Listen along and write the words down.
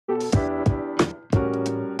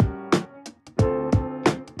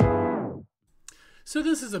So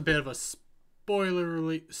this is a bit of a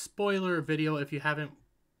spoiler video if you haven't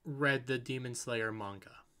read the Demon Slayer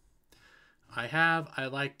manga. I have, I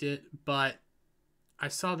liked it, but I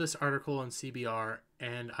saw this article on CBR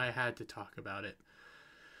and I had to talk about it.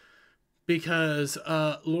 Because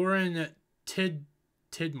Lauren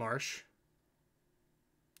Tidmarsh,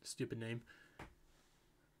 stupid name,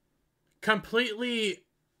 completely,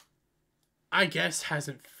 I guess,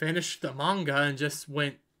 hasn't finished the manga and just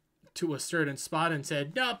went to a certain spot and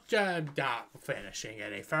said, nope, not finishing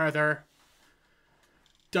any further.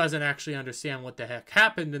 Doesn't actually understand what the heck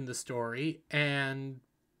happened in the story and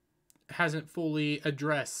hasn't fully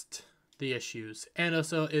addressed the issues. And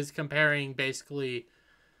also is comparing basically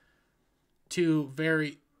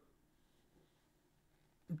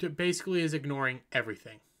basically is ignoring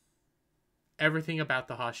everything. Everything about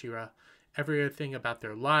the Hashira, everything about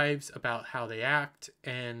their lives, about how they act,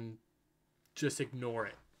 and just ignore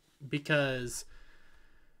it. Because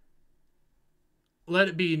let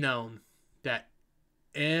it be known that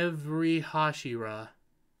every Hashira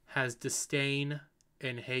has disdain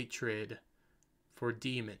and hatred for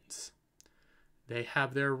demons. They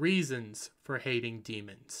have their reasons for hating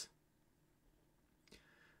demons.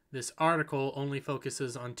 This article only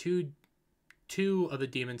focuses on two of the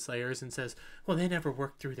demon slayers and says, well, they never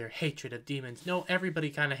worked through their hatred of demons. No,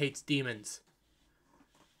 everybody kind of hates demons.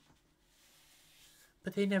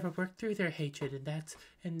 But they never worked through their hatred, and that's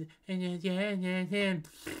yeah.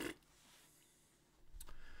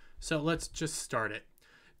 So let's just start it.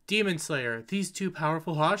 Demon Slayer. These two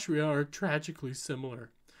powerful Hashira are tragically similar.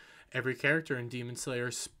 Every character in Demon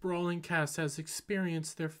Slayer's sprawling cast has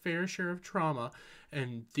experienced their fair share of trauma,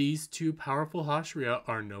 and these two powerful Hashira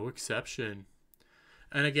are no exception.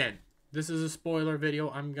 And again, this is a spoiler video.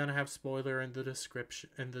 I'm going to have spoiler in the description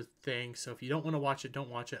and the thing. So if you don't want to watch it, don't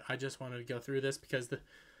watch it. I just wanted to go through this because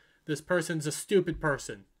this person's a stupid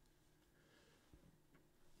person.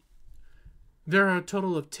 There are a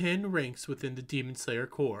total of 10 ranks within the Demon Slayer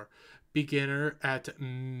Corps. Beginner at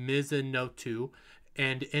Mizunoto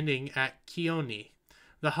and ending at Kioni.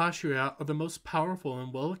 The Hashira are the most powerful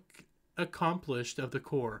and well accomplished of the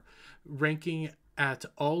Corps, ranking at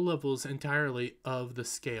all levels entirely of the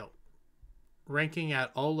scale.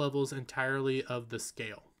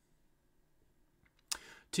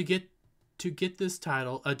 To get this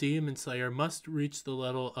title, a demon slayer must reach the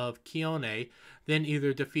level of Kione, then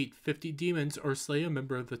either defeat 50 demons or slay a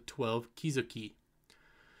member of the 12 Kizuki.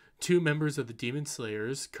 2 members of the Demon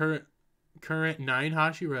Slayers, current 9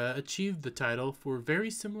 Hashira, achieved the title for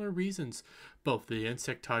very similar reasons. Both the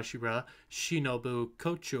Insect Hashira, Shinobu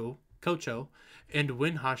Kocho, and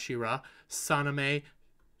Wind Hashira, Saname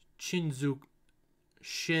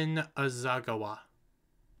Shinazagawa.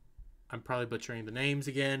 I'm probably butchering the names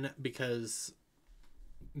again because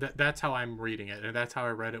that's how I'm reading it, and that's how I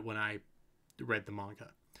read it when I read the manga.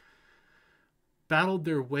 Battled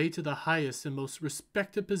their way to the highest and most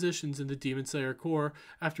respected positions in the Demon Slayer Corps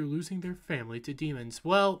after losing their family to demons.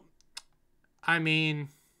 Well, I mean,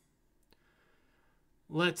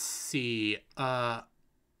 let's see. One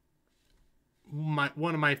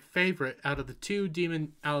of my favorite out of the two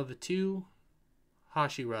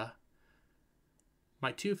Hashira,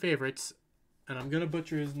 my 2 favorites, and I'm gonna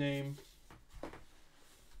butcher his name.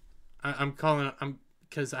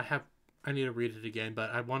 Because I need to read it again, but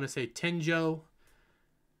I want to say Tenjo.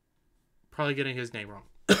 Probably getting his name wrong.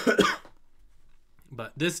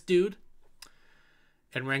 But this dude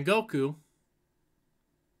and Rengoku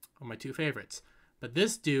are my 2 favorites. But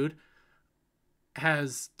this dude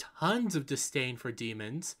has tons of disdain for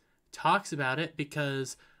demons, talks about it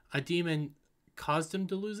because a demon caused him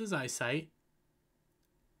to lose his eyesight,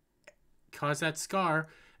 caused that scar,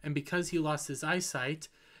 and because he lost his eyesight,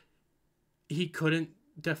 he couldn't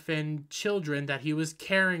defend children that he was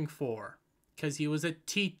caring for because he was a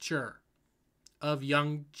teacher of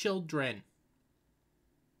young children.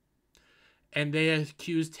 And they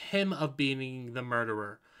accused him of being the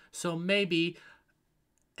murderer. So maybe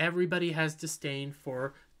everybody has disdain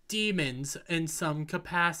for demons in some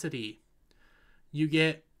capacity. You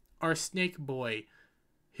get our Snake Boy,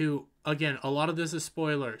 who, again, a lot of this is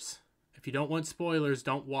spoilers. If you don't want spoilers,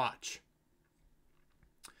 don't watch.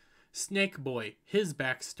 Snake Boy, his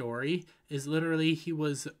backstory is literally he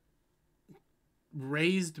was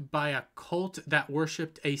raised by a cult that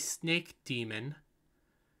worshipped a snake demon,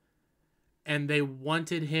 and they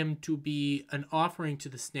wanted him to be an offering to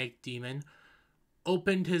the snake demon,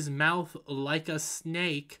 opened his mouth like a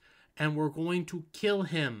snake, and were going to kill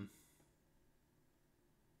him.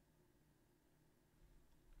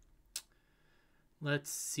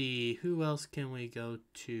 Let's see, who else can we go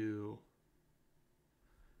to?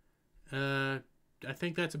 I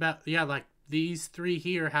think that's about, yeah, like these three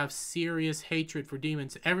here have serious hatred for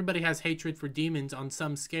demons. Everybody has hatred for demons on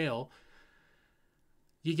some scale.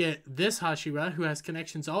 You get this Hashira, who has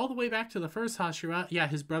connections all the way back to the first Hashira. Yeah,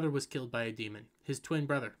 his brother was killed by a demon. His twin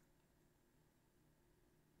brother.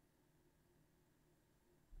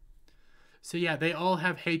 So yeah, they all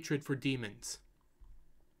have hatred for demons.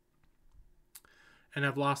 And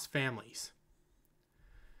have lost families.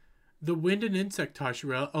 The wind and insect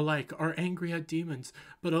Hashira alike are angry at demons,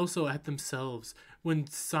 but also at themselves.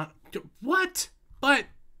 What? But...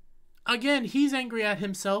 again, he's angry at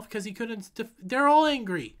himself because he couldn't... they're all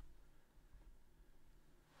angry.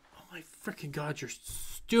 Oh my freaking god, you're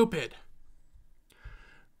stupid.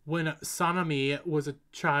 When Sanami was a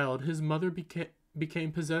child, his mother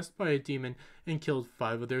became possessed by a demon and killed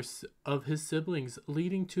 5 of his siblings,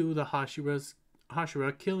 leading to the Hashira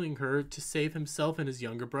killing her to save himself and his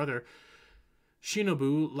younger brother.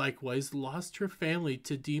 Shinobu likewise lost her family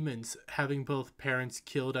to demons, having both parents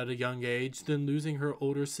killed at a young age, then losing her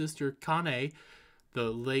older sister Kane,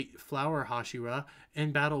 the late flower Hashira,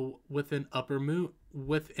 in battle with an upper moon.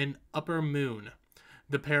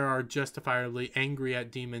 The pair are justifiably angry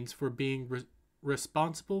at demons for being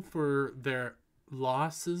responsible for their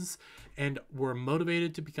losses and were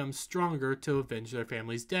motivated to become stronger to avenge their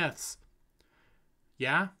family's deaths.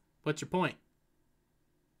 Yeah? What's your point?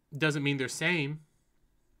 Doesn't mean they're same.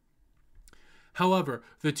 However,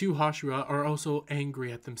 the two Hashira are also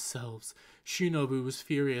angry at themselves. Shinobu was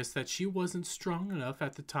furious that she wasn't strong enough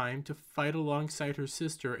at the time to fight alongside her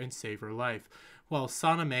sister and save her life, while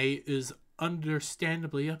Saname is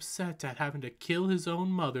understandably upset at having to kill his own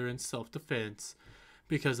mother in self-defense.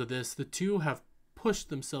 Because of this, the two have pushed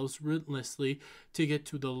themselves relentlessly to get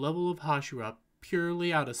to the level of Hashira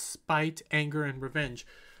purely out of spite, anger, and revenge.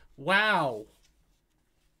 Wow.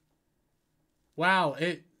 Wow,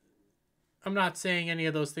 I'm not saying any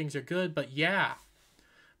of those things are good, but yeah.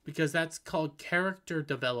 Because that's called character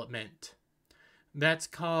development. That's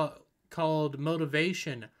called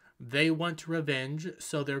motivation. They want revenge,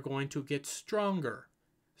 so they're going to get stronger.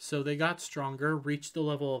 So they got stronger, reached the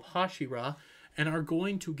level of Hashira, and are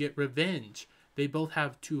going to get revenge. They both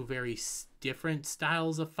have two very different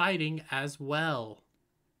styles of fighting as well.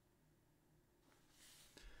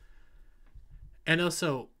 And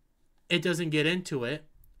also, it doesn't get into it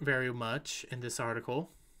very much in this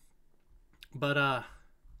article, but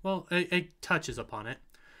well, it touches upon it.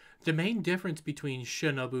 The main difference between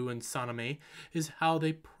Shinobu and Saname is how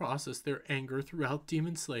they process their anger throughout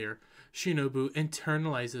Demon Slayer. Shinobu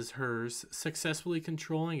internalizes hers, successfully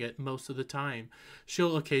controlling it most of the time.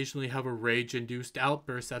 She'll occasionally have a rage-induced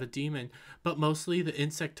outburst at a demon, but mostly the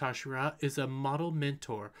insect Hashira is a model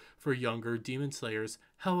mentor for younger Demon Slayers.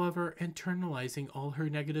 However, internalizing all her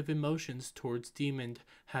negative emotions towards demon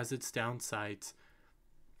has its downsides.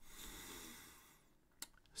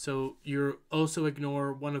 So you also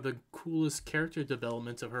ignore one of the coolest character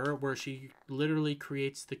developments of her, where she literally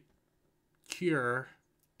creates the cure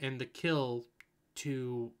and the kill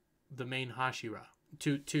to the main Hashira,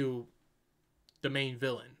 to the main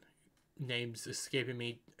villain. Name's escaping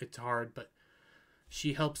me, it's hard, but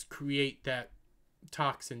she helps create that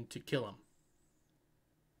toxin to kill him.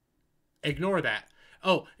 Ignore that.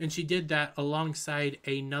 Oh, and she did that alongside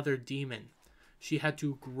another demon. She had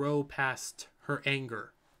to grow past her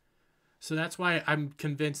anger. So that's why I'm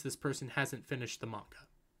convinced this person hasn't finished the manga.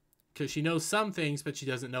 Because she knows some things, but she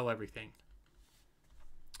doesn't know everything.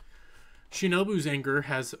 Shinobu's anger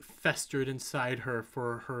has festered inside her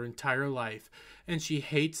for her entire life, and she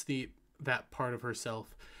hates that part of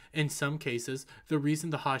herself. In some cases, the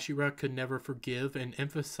reason the Hashira could never forgive and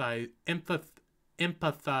empathize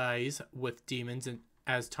with demons, and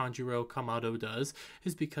as Tanjiro Kamado does,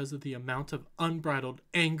 is because of the amount of unbridled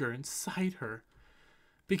anger inside her.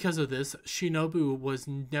 Because of this, Shinobu was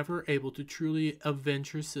never able to truly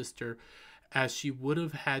avenge her sister, as she would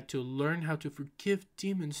have had to learn how to forgive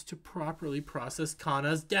demons to properly process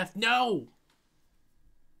Kana's death. No!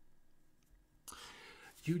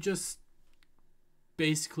 You just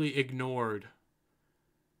basically ignored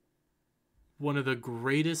one of the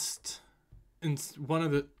greatest, and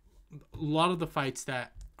a lot of the fights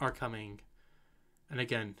that are coming. And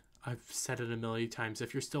again, I've said it a million times.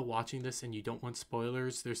 If you're still watching this and you don't want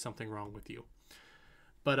spoilers, there's something wrong with you.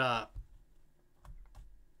 But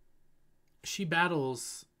she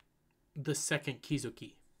battles the second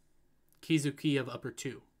Kizuki. Kizuki of Upper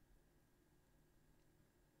 2.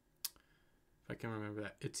 If I can remember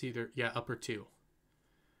that. It's either, yeah, Upper 2.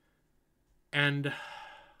 And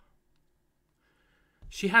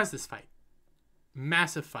she has this fight.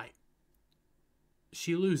 Massive fight.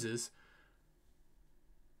 She loses.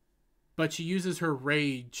 But she uses her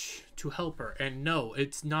rage to help her. And no,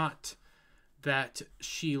 it's not that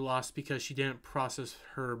she lost because she didn't process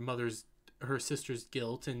her sister's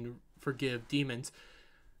guilt and forgive demons.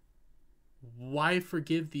 Why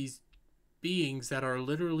forgive these beings that are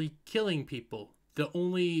literally killing people?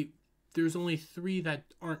 There's only 3 that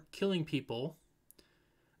aren't killing people.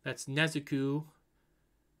 That's Nezuko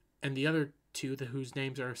and the other 2 whose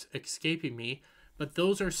names are escaping me. But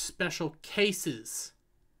those are special cases.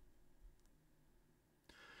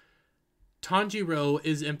 Tanjiro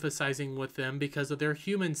is emphasizing with them because of their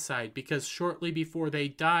human side. Because shortly before they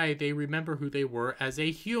die, they remember who they were as a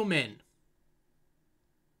human.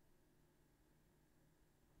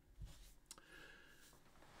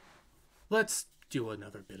 Let's do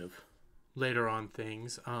another bit of later on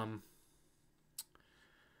things.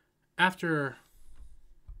 After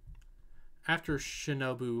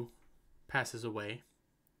Shinobu passes away,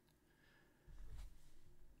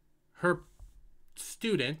 her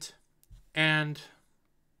student and,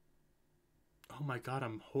 oh my god,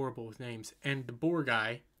 I'm horrible with names, and the boar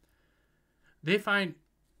guy, they find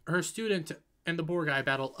her student and the boar guy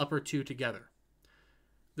battle upper 2 together.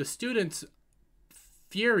 The student's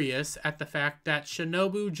furious at the fact that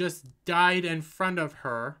Shinobu just died in front of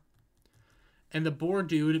her, and the boar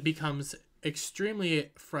dude becomes extremely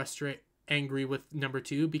angry with number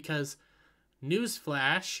 2 because,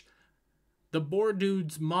 newsflash, the boar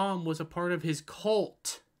dude's mom was a part of his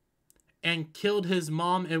cult and killed his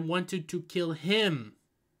mom and wanted to kill him.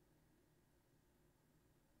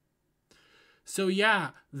 So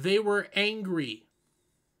yeah, they were angry.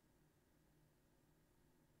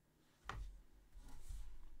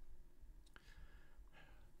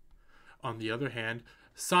 On the other hand,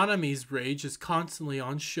 Sanemi's rage is constantly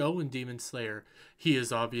on show in Demon Slayer. He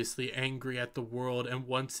is obviously angry at the world and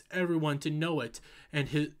wants everyone to know it, and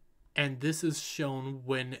this is shown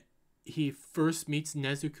when he first meets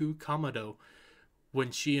Nezuko Kamado.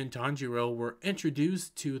 When she and Tanjiro were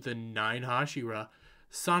introduced to the 9 Hashira,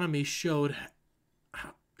 Sanemi showed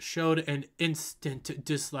an instant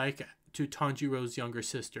dislike to Tanjiro's younger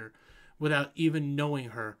sister. Without even knowing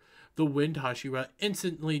her, the Wind Hashira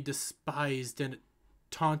instantly despised and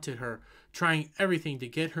taunted her, trying everything to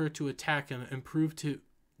get her to attack him and prove to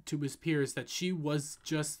his peers that she was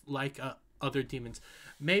just like other demons.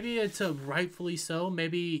 Maybe it's rightfully so.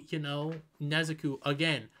 Maybe, Nezuko,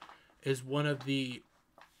 again, is one of the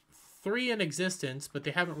 3 in existence, but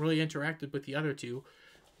they haven't really interacted with the other 2.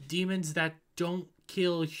 Demons that don't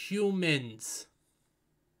kill humans.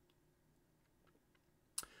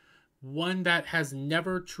 One that has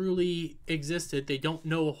never truly existed, they don't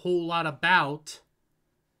know a whole lot about.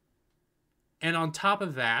 And on top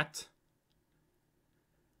of that,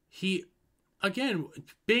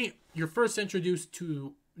 you're first introduced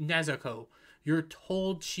to Nezuko. You're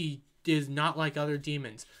told she is not like other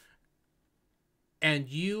demons. And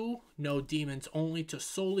you know demons only to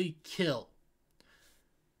solely kill.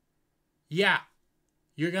 Yeah.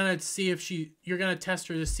 You're going to test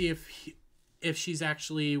her to see if she's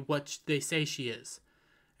actually what they say she is.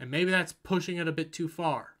 And maybe that's pushing it a bit too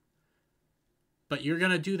far. But you're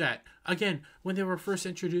going to do that. Again, when they were first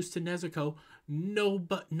introduced to Nezuko,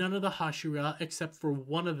 none of the Hashira, except for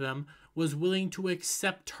one of them, was willing to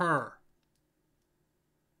accept her.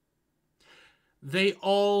 They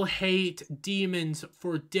all hate demons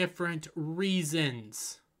for different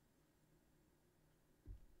reasons.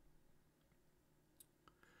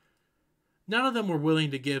 None of them were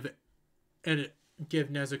willing to give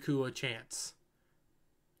Nezuko a chance.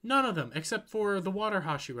 None of them, except for the Water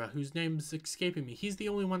Hashira, whose name's escaping me. He's the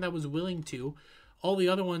only one that was willing to. All the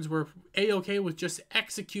other ones were A-okay with just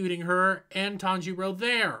executing her and Tanjiro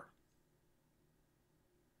there.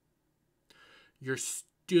 You're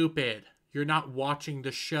stupid. You're not watching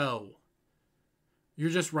the show. You're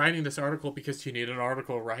just writing this article because you need an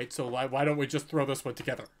article, right? So why don't we just throw this one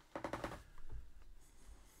together?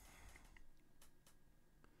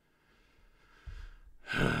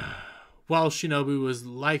 While Shinobu was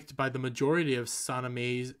liked by the majority of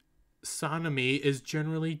Sanemi is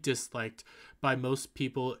generally disliked by most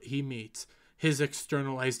people he meets. His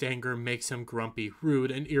externalized anger makes him grumpy,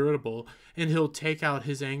 rude, and irritable, and he'll take out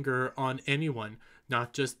his anger on anyone,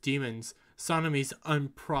 not just demons. Sanemi's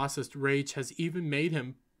unprocessed rage has even made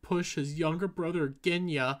him push his younger brother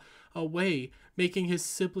Genya away, making his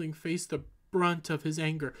sibling face the brunt of his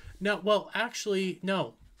anger. No.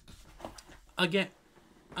 Again,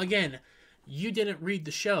 you didn't read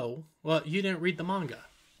the show. Well, you didn't read the manga.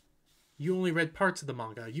 You only read parts of the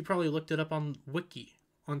manga. You probably looked it up on wiki,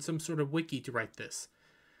 on some sort of wiki to write this.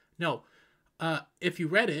 No, if you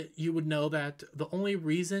read it, you would know that the only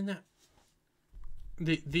reason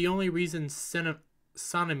the only reason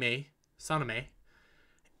Saname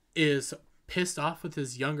is pissed off with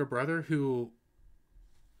his younger brother, who,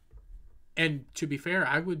 and to be fair,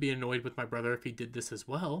 I would be annoyed with my brother if he did this as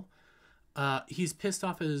well. He's pissed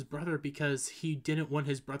off at his brother because he didn't want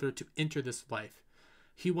his brother to enter this life.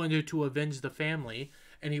 He wanted to avenge the family,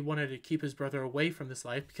 and he wanted to keep his brother away from this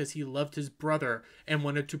life because he loved his brother and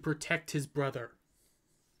wanted to protect his brother.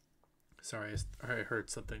 Sorry, I heard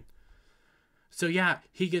something. So yeah,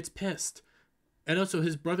 he gets pissed. And also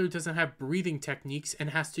his brother doesn't have breathing techniques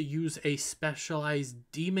and has to use a specialized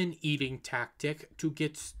demon eating tactic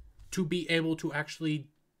to be able to actually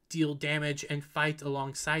deal damage and fight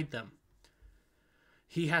alongside them.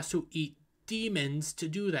 He has to eat demons to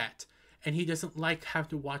do that. And he doesn't like have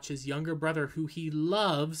to watch his younger brother, who he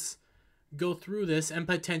loves, go through this and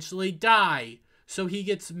potentially die. So he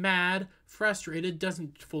gets mad, frustrated,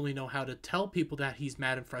 doesn't fully know how to tell people that he's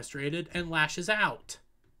mad and frustrated, and lashes out.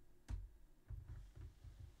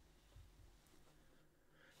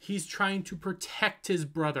 He's trying to protect his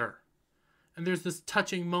brother. And there's this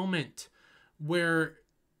touching moment where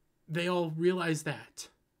they all realize that.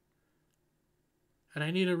 And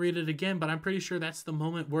I need to read it again, but I'm pretty sure that's the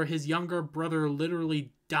moment where his younger brother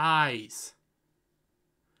literally dies.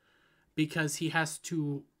 Because he has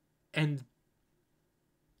to, and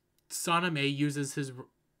Saname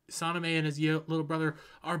and his little brother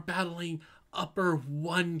are battling upper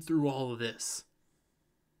one through all of this.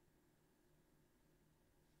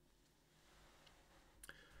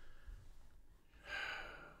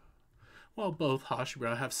 While both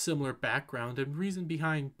Hashira have similar background and reason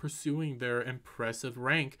behind pursuing their impressive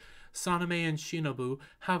rank, Saname and Shinobu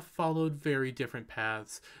have followed very different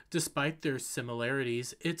paths. Despite their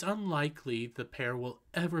similarities, it's unlikely the pair will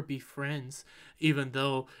ever be friends, even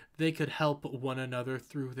though they could help one another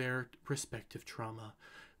through their respective trauma.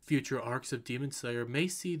 Future arcs of Demon Slayer may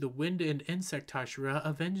see the Wind and Insect Hashira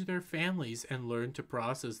avenge their families and learn to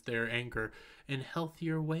process their anger in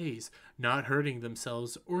healthier ways, not hurting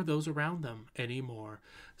themselves or those around them anymore.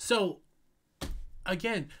 So,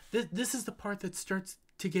 again, this is the part that starts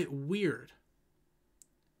to get weird.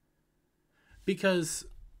 Because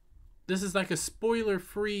this is like a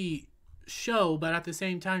spoiler-free show, but at the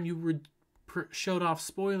same time you showed off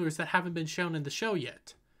spoilers that haven't been shown in the show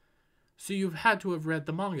yet. So you've had to have read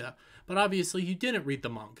the manga. But obviously you didn't read the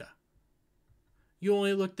manga. You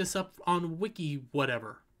only looked this up on Wiki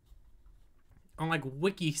whatever. On like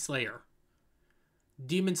Wiki Slayer.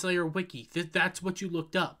 Demon Slayer Wiki. That's what you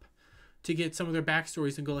looked up. To get some of their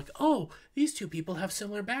backstories and go like, oh, these two people have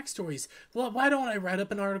similar backstories. Well, why don't I write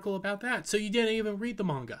up an article about that? So you didn't even read the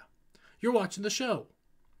manga. You're watching the show.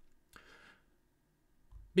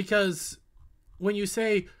 Because when you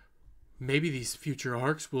say, maybe these future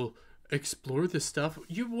arcs will explore this stuff,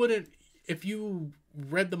 you wouldn't, if you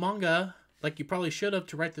read the manga like you probably should have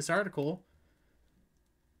to write this article,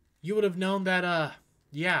 you would have known that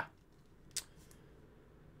yeah,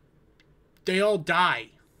 they all die.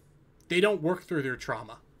 They don't work through their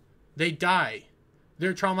trauma. They die.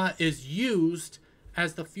 Their trauma is used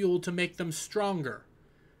as the fuel to make them stronger.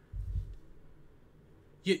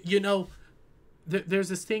 You know, there's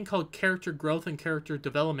this thing called character growth and character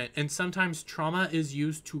development, and sometimes trauma is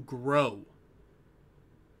used to grow.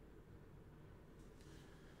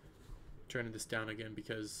 Turning this down again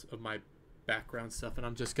because of my background stuff, and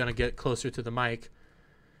I'm just going to get closer to the mic.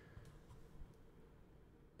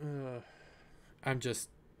 I'm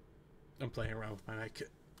playing around with my mic.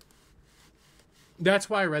 That's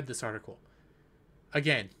why I read this article.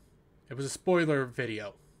 Again, it was a spoiler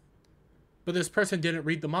video. But this person didn't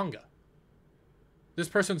read the manga. This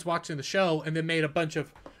person's watching the show and then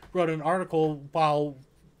wrote an article while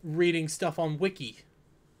reading stuff on Wiki.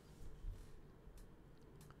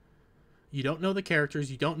 You don't know the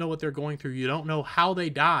characters. You don't know what they're going through. You don't know how they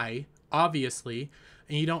die, obviously.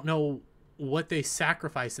 And you don't know what they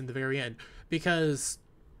sacrifice in the very end. Because,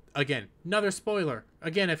 again, another spoiler.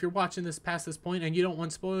 Again, if you're watching this past this point and you don't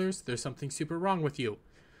want spoilers, there's something super wrong with you.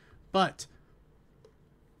 But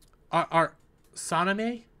our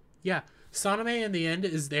Saname? Yeah. Saname in the end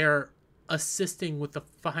is there assisting with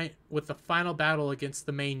the final battle against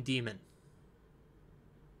the main demon.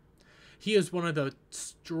 He is one of the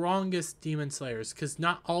strongest demon slayers because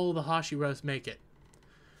not all of the Hashiras make it.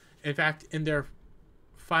 In fact, in their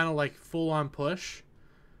final like full-on push,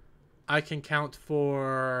 I can count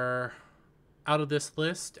for, out of this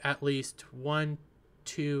list, at least 1,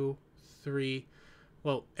 2, 3.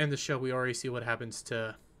 Well, in the show we already see what happens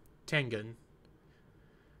to Tengen.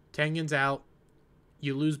 Tengen's out.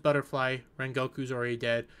 You lose Butterfly. Rengoku's already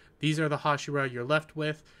dead. These are the Hashira you're left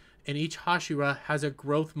with. And each Hashira has a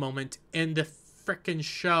growth moment in the frickin'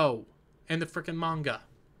 show and the frickin' manga.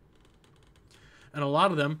 And a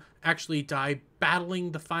lot of them actually die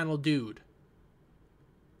battling the final dude.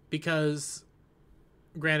 Because,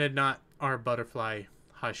 granted, not our butterfly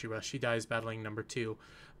Hashira. She dies battling number 2.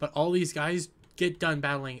 But all these guys get done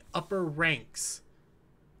battling upper ranks.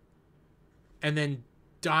 And then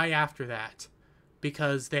die after that.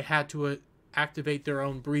 Because they had to activate their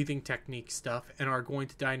own breathing technique stuff. And are going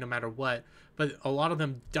to die no matter what. But a lot of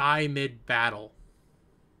them die mid-battle.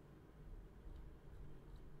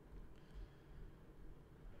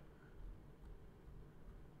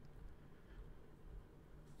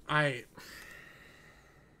 I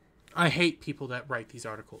hate people that write these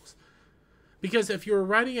articles. Because if you were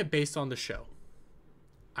writing it based on the show,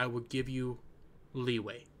 I would give you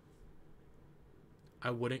leeway.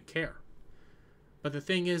 I wouldn't care. But the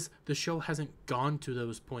thing is, the show hasn't gone to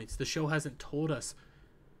those points. The show hasn't told us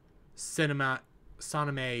Saname's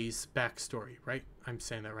backstory, right? I'm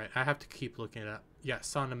saying that right. I have to keep looking it up. Yeah,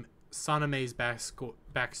 Saname's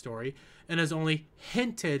backstory, and has only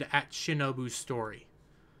hinted at Shinobu's story.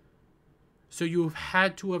 So you've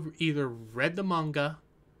had to have either read the manga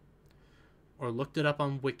or looked it up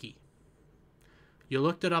on Wiki. You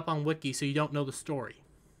looked it up on Wiki, so you don't know the story.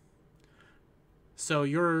 So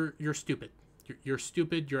you're stupid. You're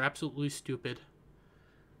stupid. You're absolutely stupid.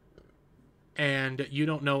 And you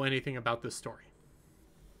don't know anything about this story.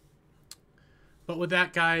 But with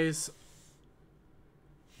that, guys,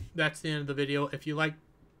 that's the end of the video. If you like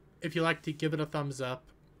to give it a thumbs up,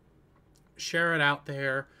 share it out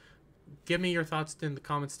there. Give me your thoughts in the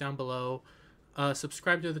comments down below.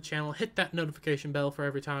 Subscribe to the channel. Hit that notification bell for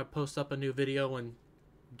every time I post up a new video and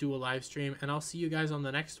do a live stream. And I'll see you guys on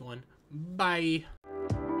the next one. Bye.